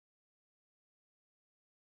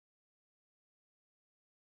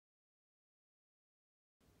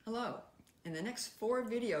Hello. In the next 4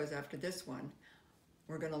 videos after this one,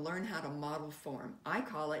 we're going to learn how to model form. I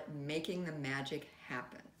call it making the magic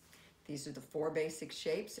happen. These are the 4 basic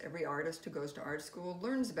shapes. Every artist who goes to art school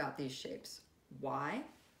learns about these shapes. Why?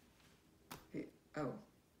 Oh,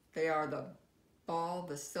 they are the ball,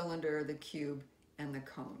 the cylinder, the cube, and the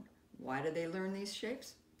cone. Why do they learn these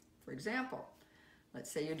shapes? For example,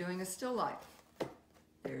 let's say you're doing a still life.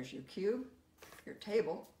 There's your cube, your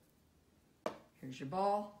table, here's your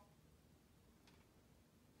ball,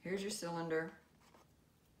 here's your cylinder,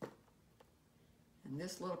 and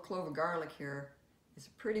this little clove of garlic here is a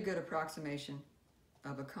pretty good approximation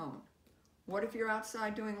of a cone. What if you're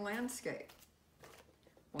outside doing a landscape?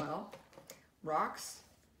 Well, rocks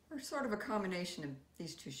are sort of a combination of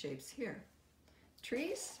these 2 shapes here.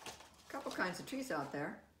 Trees, a couple kinds of trees out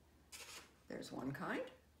there. There's one kind.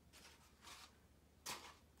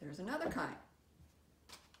 There's another kind.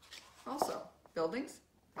 Also, buildings,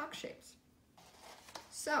 box shapes.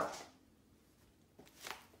 So,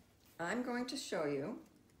 I'm going to show you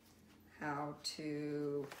how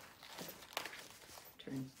to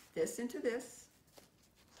turn this into this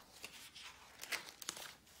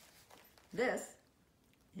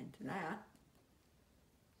into that,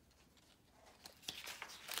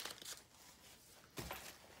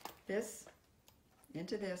 this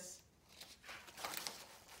into this,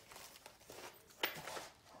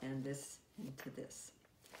 and this into this.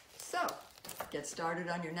 So, get started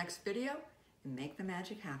on your next video and make the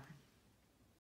magic happen.